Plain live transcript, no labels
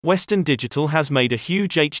Western Digital has made a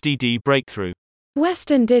huge HDD breakthrough.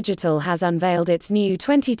 Western Digital has unveiled its new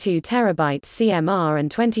 22TB CMR and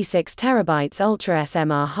 26TB Ultra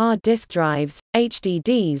SMR hard disk drives,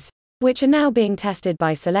 HDDs, which are now being tested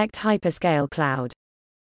by select hyperscale cloud.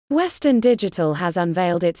 Western Digital has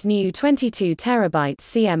unveiled its new 22TB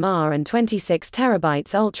CMR and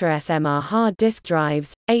 26TB Ultra SMR hard disk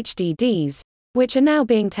drives, HDDs, which are now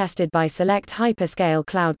being tested by select hyperscale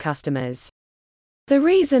cloud customers. The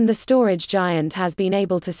reason the storage giant has been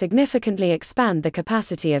able to significantly expand the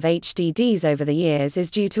capacity of HDDs over the years is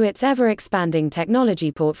due to its ever-expanding technology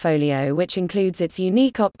portfolio, which includes its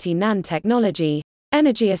unique Opti-NAND technology,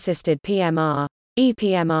 energy-assisted PMR,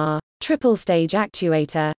 ePMR, triple-stage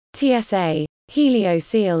actuator, TSA,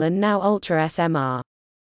 HelioSeal and now Ultra SMR.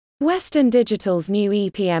 Western Digital's new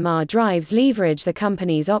ePMR drives leverage the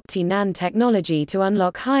company's Opti-NAND technology to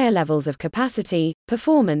unlock higher levels of capacity,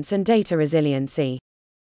 performance and data resiliency.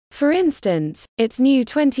 For instance, its new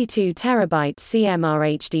 22TB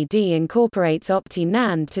CMR HDD incorporates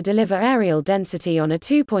Opti-NAND to deliver areal density on a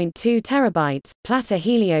 2.2TB platter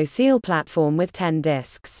HelioSeal platform with 10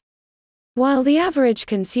 disks. While the average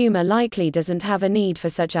consumer likely doesn't have a need for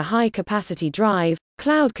such a high-capacity drive,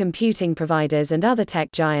 cloud computing providers and other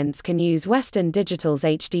tech giants can use Western Digital's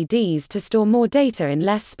HDDs to store more data in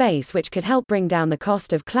less space, which could help bring down the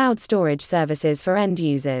cost of cloud storage services for end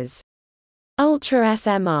users. Ultra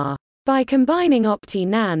SMR. By combining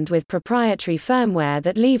Opti-NAND with proprietary firmware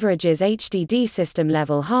that leverages HDD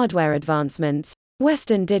system-level hardware advancements,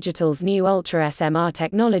 Western Digital's new Ultra SMR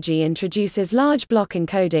technology introduces large block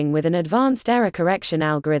encoding with an advanced error correction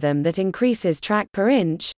algorithm that increases track per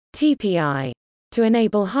inch (TPI) to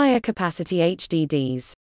enable higher capacity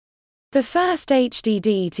HDDs. The first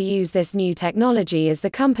HDD to use this new technology is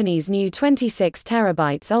the company's new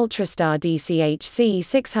 26TB UltraStar DCHC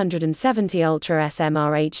 670 Ultra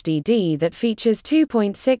SMR HDD that features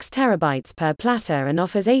 2.6TB per platter and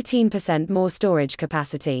offers 18% more storage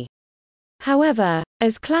capacity. However,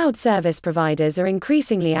 as cloud service providers are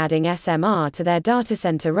increasingly adding SMR to their data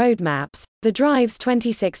center roadmaps, the drive's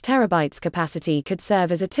 26TB capacity could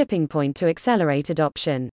serve as a tipping point to accelerate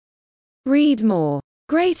adoption. Read more.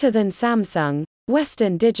 Greater than Samsung,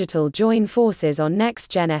 Western Digital join forces on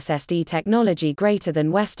next-gen SSD technology. Greater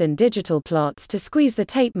than Western Digital plots to squeeze the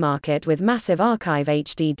tape market with massive archive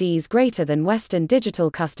HDDs. Greater than Western Digital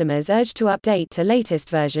customers urged to update to latest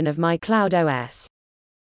version of MyCloud OS.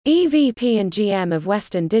 EVP and GM of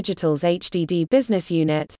Western Digital's HDD business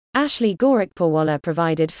unit, Ashley Gorakhpurwala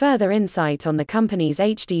provided further insight on the company's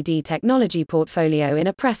HDD technology portfolio in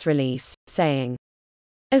a press release, saying,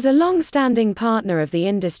 "As a long-standing partner of the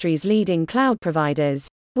industry's leading cloud providers,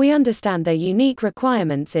 we understand their unique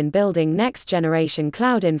requirements in building next-generation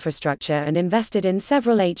cloud infrastructure and invested in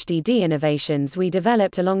several HDD innovations we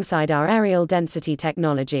developed alongside our areal density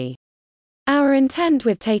technology. Our intent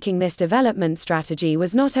with taking this development strategy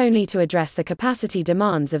was not only to address the capacity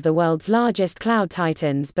demands of the world's largest cloud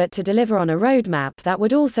titans but to deliver on a roadmap that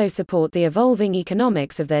would also support the evolving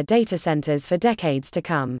economics of their data centers for decades to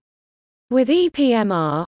come." With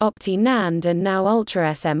ePMR, Opti-NAND and now Ultra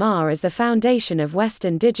SMR as the foundation of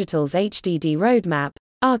Western Digital's HDD roadmap,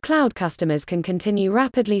 our cloud customers can continue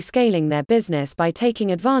rapidly scaling their business by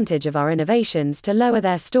taking advantage of our innovations to lower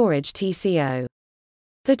their storage TCO.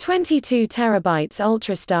 The 22TB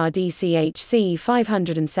UltraStar DCHC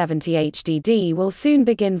 570 HDD will soon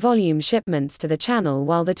begin volume shipments to the channel,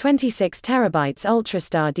 while the 26TB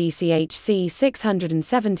UltraStar DCHC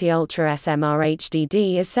 670 Ultra SMR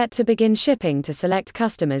HDD is set to begin shipping to select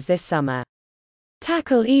customers this summer.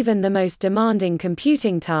 Tackle even the most demanding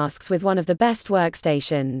computing tasks with one of the best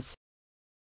workstations.